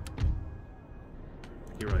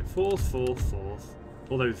 You're right, fourth.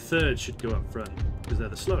 Although third should go up front, because they're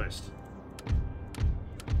the slowest.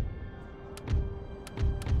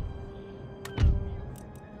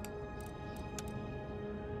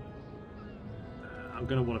 I'm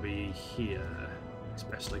going to want to be here as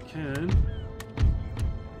best I can.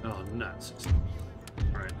 Oh, nuts.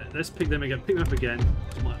 Alright, let's pick them again. Pick them up again.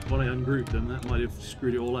 When I ungroup them, that might have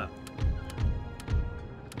screwed it all up.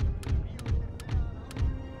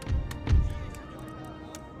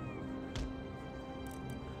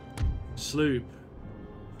 Sloop.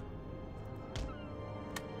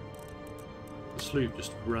 The sloop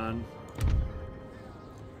just ran.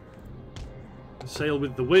 Sail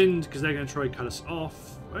with the wind, because they're going to try and cut us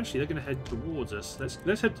off. Actually, they're going to head towards us.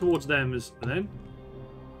 Let's head towards them as then.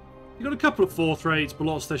 You've got a couple of fourth rates, but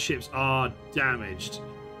lots of their ships are damaged.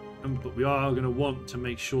 But we are going to want to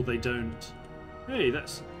make sure they don't... Hey,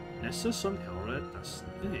 that's Nessa somehow, right? That's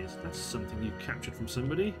something you captured from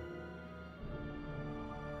somebody.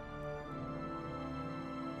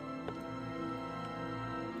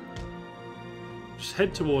 Just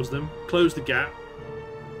head towards them, close the gap.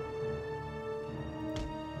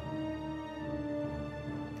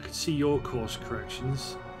 I can see your course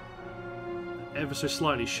corrections. Ever so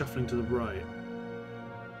slightly shuffling to the right.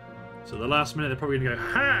 So the last minute they're probably going to go,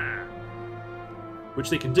 ha!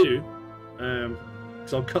 Which they can do,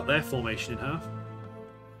 because I'll cut their formation in half.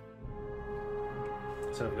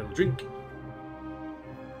 Let's have a little drink.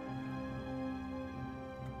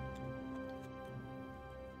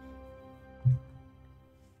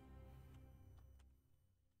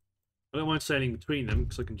 I don't mind sailing between them,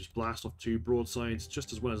 because I can just blast off two broadsides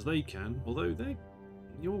just as well as they can, although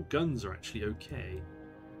your guns are actually okay.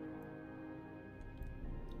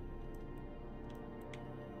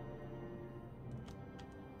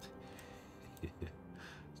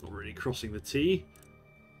 It's not really crossing the T.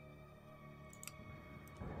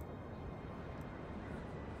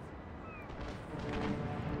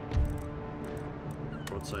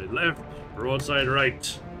 Broadside left, broadside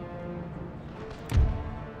right.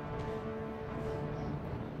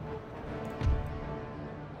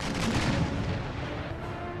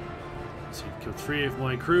 Killed 3 of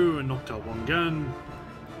my crew and knocked out 1 gun.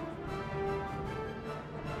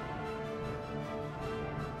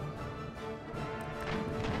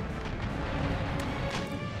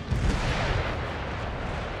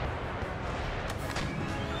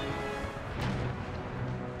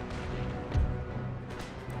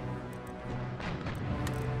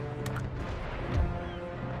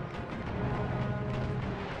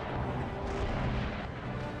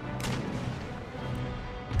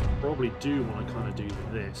 probably do want to kind of do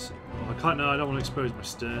this. Oh, I can't. No, I don't want to expose my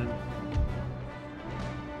stern.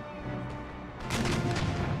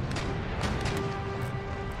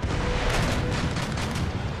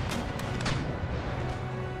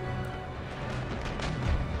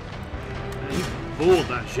 Board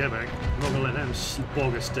that Jebek. I'm not going to let them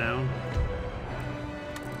bog us down.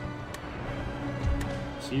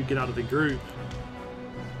 So you get out of the group.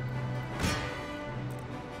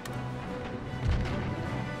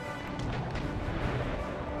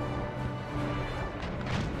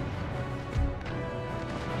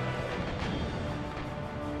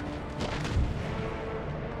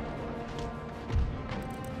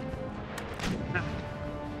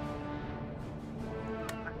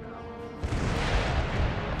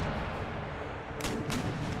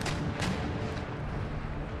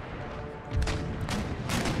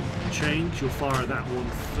 You'll fire at that one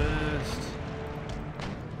first.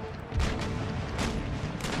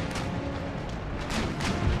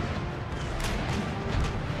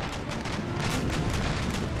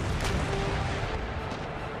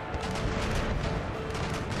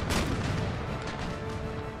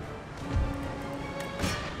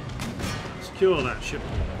 Secure that ship.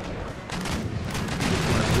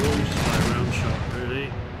 Just fire a round shot, really.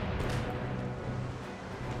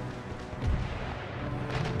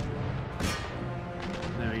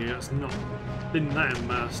 That's not been that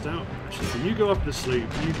masked out. Actually, when you go after the sloop,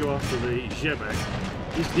 you go after the Jebek.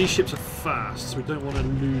 These ships are fast, so we don't want to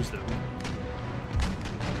lose them.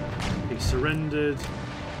 He surrendered.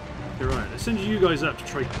 You're right. I send you guys up to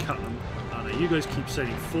try to cut them. Oh, no, you guys keep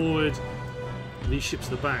sailing forward. These ships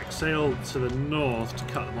at the back sail to the north to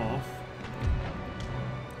cut them off.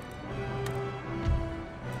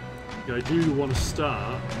 I do want to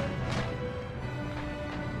start.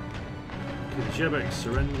 Okay, the Jebek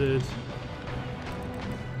surrendered.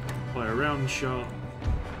 By a round shot.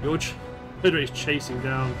 George is chasing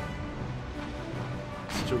down.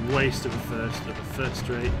 Such a waste of a first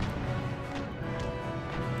rate.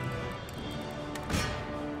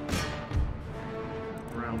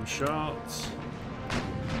 Round shots.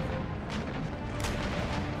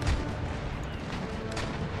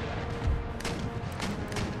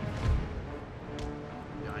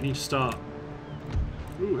 Yeah, I need to start.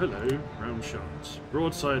 Ooh, hello. Round shots.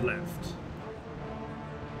 Broadside left.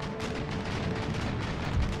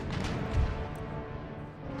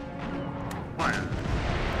 Fire.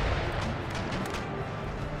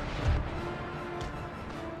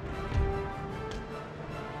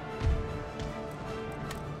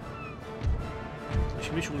 I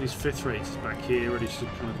should make sure one of these fifth rates is back here, ready to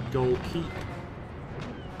kind of goal keep.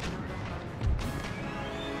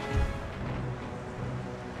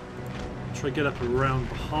 Try to get up around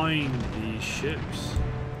behind these ships.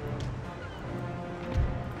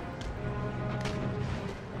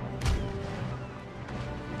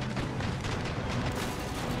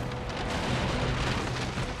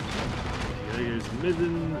 There goes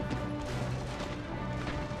Midden.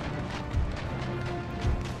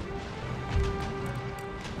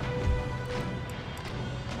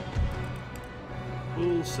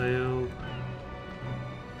 Full sail.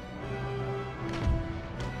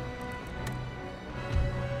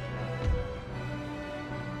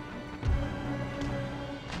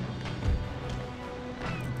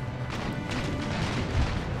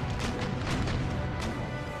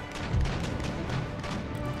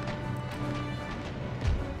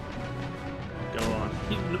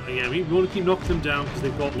 Yeah, we want to keep knocking them down because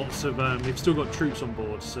they've got lots of. They've still got troops on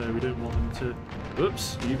board, so we don't want them to.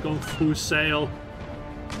 Whoops! You've gone full sail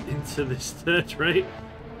into this third rate.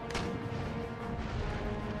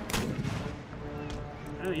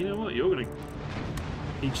 You know what? You're going to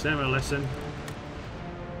teach them a lesson.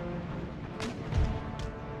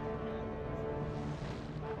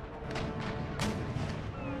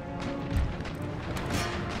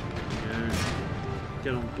 There you go.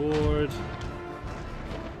 Get on board.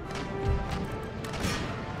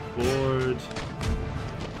 Board.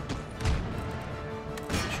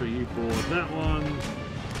 Make sure you board that one.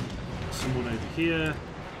 Someone over here.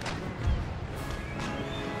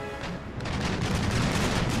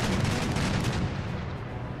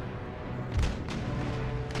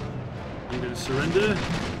 Are you going to surrender?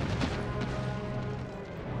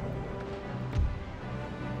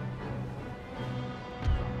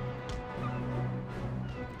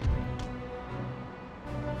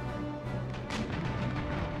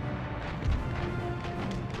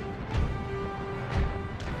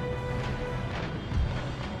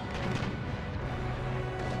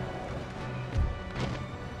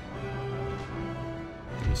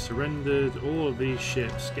 surrendered. All of these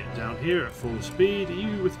ships get down here at full speed. Are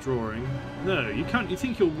you withdrawing? No, you can't. You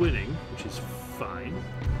think you're winning, which is fine.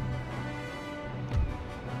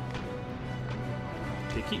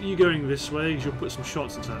 Okay, keep you going this way because you'll put some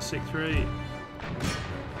shots into that 6-3.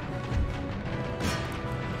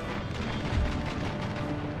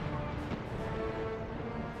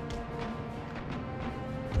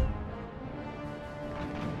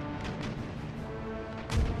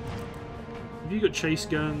 Have you got chase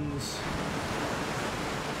guns?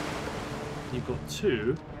 You've got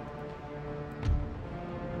 2.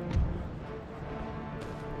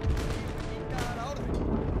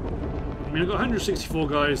 I mean, I've got 164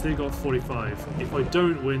 guys. They've got 45. If I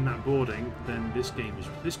don't win that boarding, then this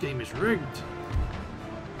game is rigged.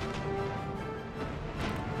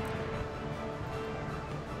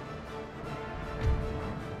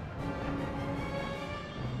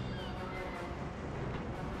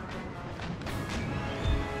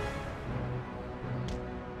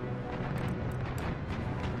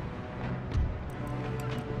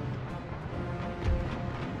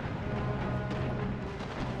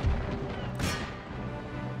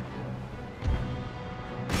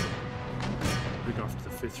 After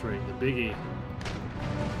the 5th rate, the biggie.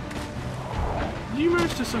 You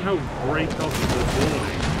managed to somehow break off the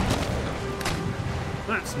boarding.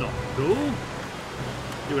 That's not cool.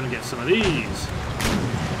 You're going to get some of these.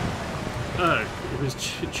 Oh, it was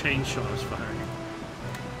chain shot I was firing.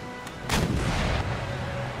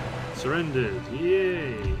 Surrendered.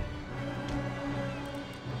 Yay.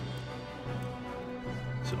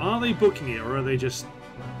 So are they booking it, or are they just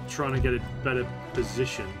trying to get a better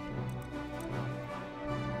position?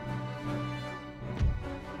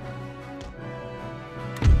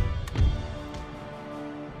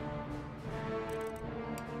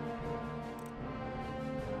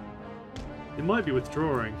 They might be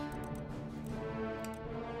withdrawing.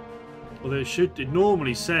 Although it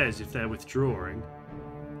normally says if they're withdrawing.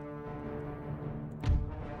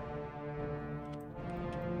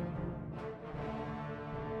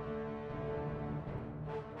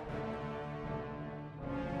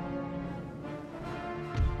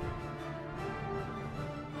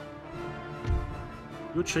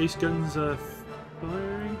 Your chase guns are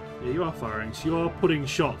firing? Yeah, you are firing. So you are putting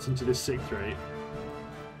shots into this 6th rate.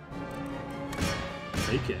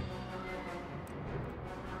 Take it.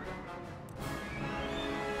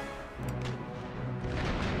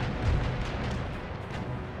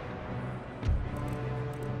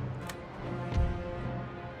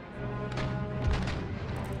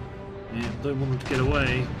 Yeah, don't want them to get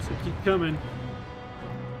away, so keep coming.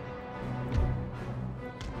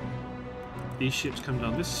 These ships come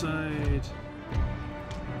down this side.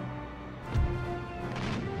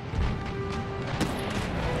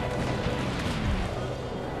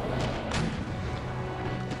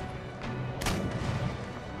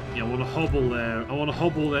 I want to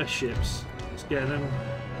hobble their ships. Let's get them.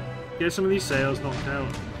 Get some of these sails knocked out.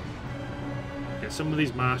 Get some of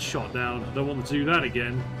these masts shot down. I don't want to do that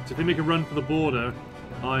again. So if they make a run for the border,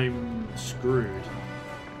 I'm screwed.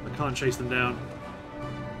 I can't chase them down.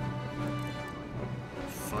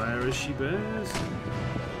 Fire as she bears.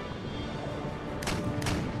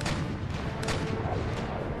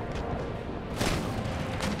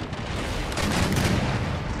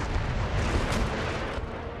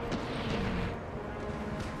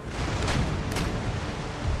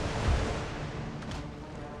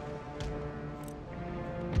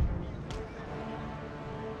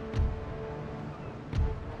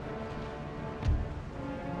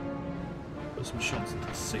 Some shots into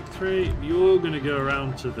the 6th rate. You're going to go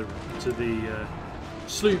around to the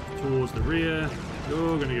sloop towards the rear.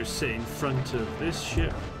 You're going to go sit in front of this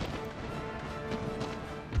ship.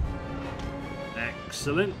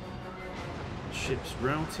 Excellent. Ship's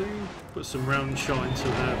routing. Put some round shot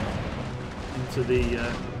into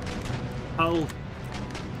the hull.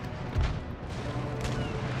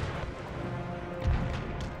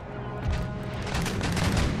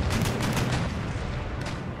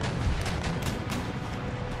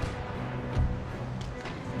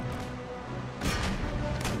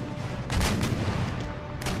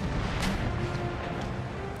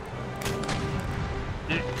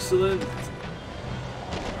 Excellent.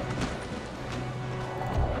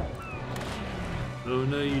 Oh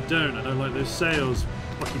no, you don't. I don't like those sails,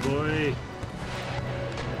 lucky boy.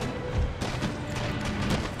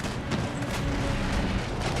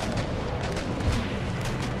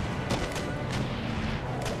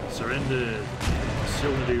 Surrendered.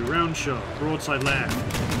 Still gonna do round shot, broadside left.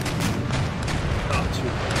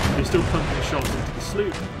 Oh, they're still pumping shots into the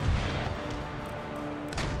sloop.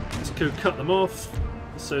 Let's go cut them off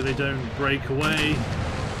so they don't break away.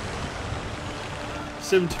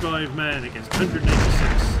 75 men against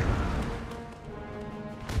 186.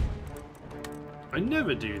 I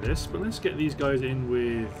never do this, but let's get these guys in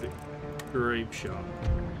with grape shot.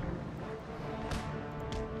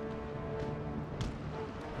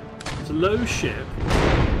 It's a low ship.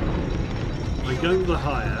 My guns are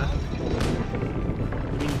higher.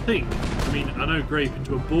 I mean, I know grape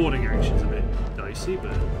into a boarding action's a bit dicey,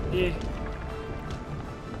 but yeah.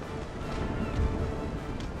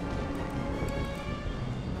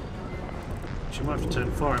 I might have to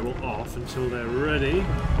turn firewall off until they're ready.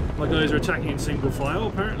 My guys are attacking in single file,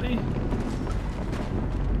 apparently.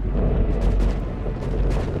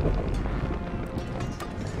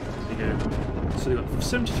 There you go. So they've got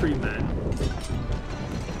 73 men.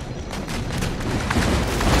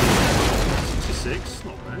 66,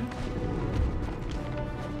 not bad.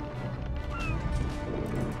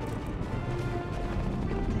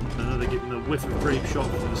 They're getting a whiff of grape shot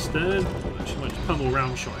from the stern. Actually, might pummel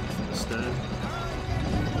round shot from the stern.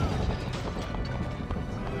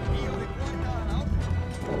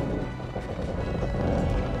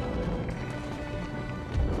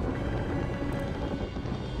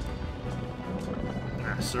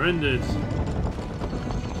 Surrendered.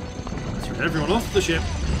 That's right, everyone off the ship.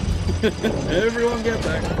 Everyone get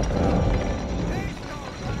back.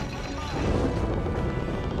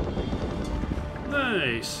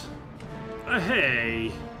 Nice.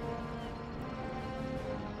 Hey.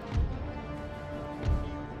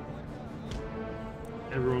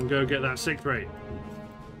 Everyone go get that sick rate.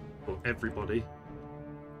 Or everybody.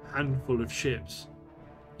 Handful of ships.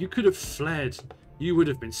 You could have fled. You would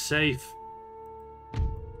have been safe.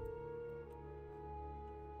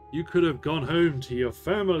 You could have gone home to your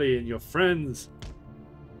family and your friends.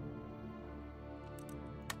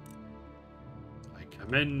 I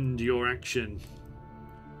commend your action.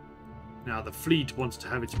 Now the fleet wants to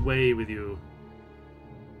have its way with you.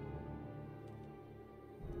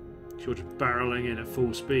 You're just barreling in at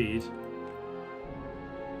full speed.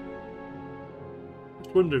 I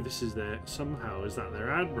just wonder if this is their... somehow, is that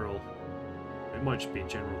their admiral? It might just be a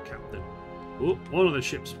general captain. Oh, one of the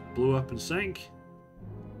ships blew up and sank.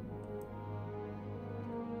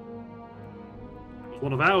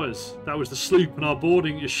 One of ours. That was the sloop and our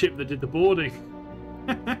boarding, your ship that did the boarding.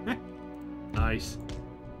 Nice.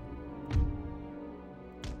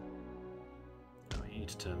 Now you need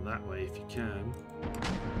to turn that way if you can.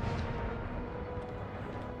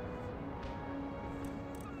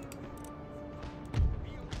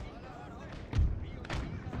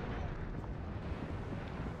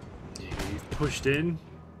 You've pushed in.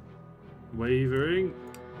 Wavering.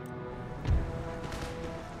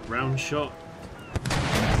 Round shot.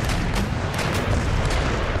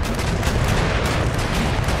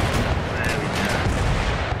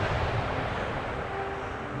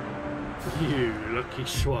 You lucky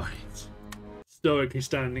swines. Stoically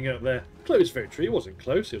standing up there. Close victory. It wasn't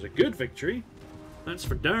close. It was a good victory. That's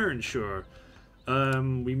for darn sure.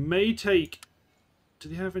 We may take...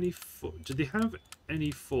 Did they have any force?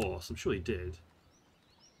 I'm sure they did.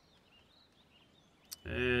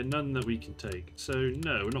 None that we can take. So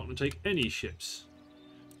no, we're not going to take any ships.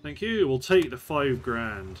 Thank you. We'll take the 5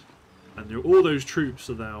 grand. And all those troops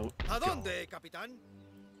are now gone.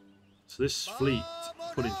 So this fleet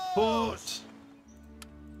put into port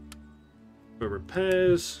for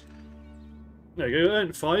repairs. There you go,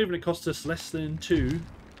 earned 5 and it cost us less than 2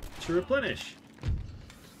 to replenish.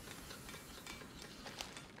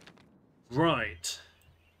 Right.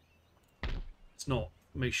 Let's not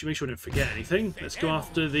make sure we don't forget anything. Let's go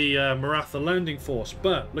after the Maratha landing force.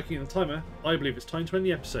 But looking at the timer, I believe it's time to end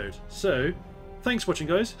the episode. So thanks for watching,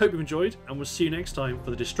 guys. Hope you've enjoyed, and we'll see you next time for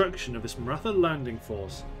the destruction of this Maratha landing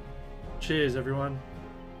force. Cheers, everyone.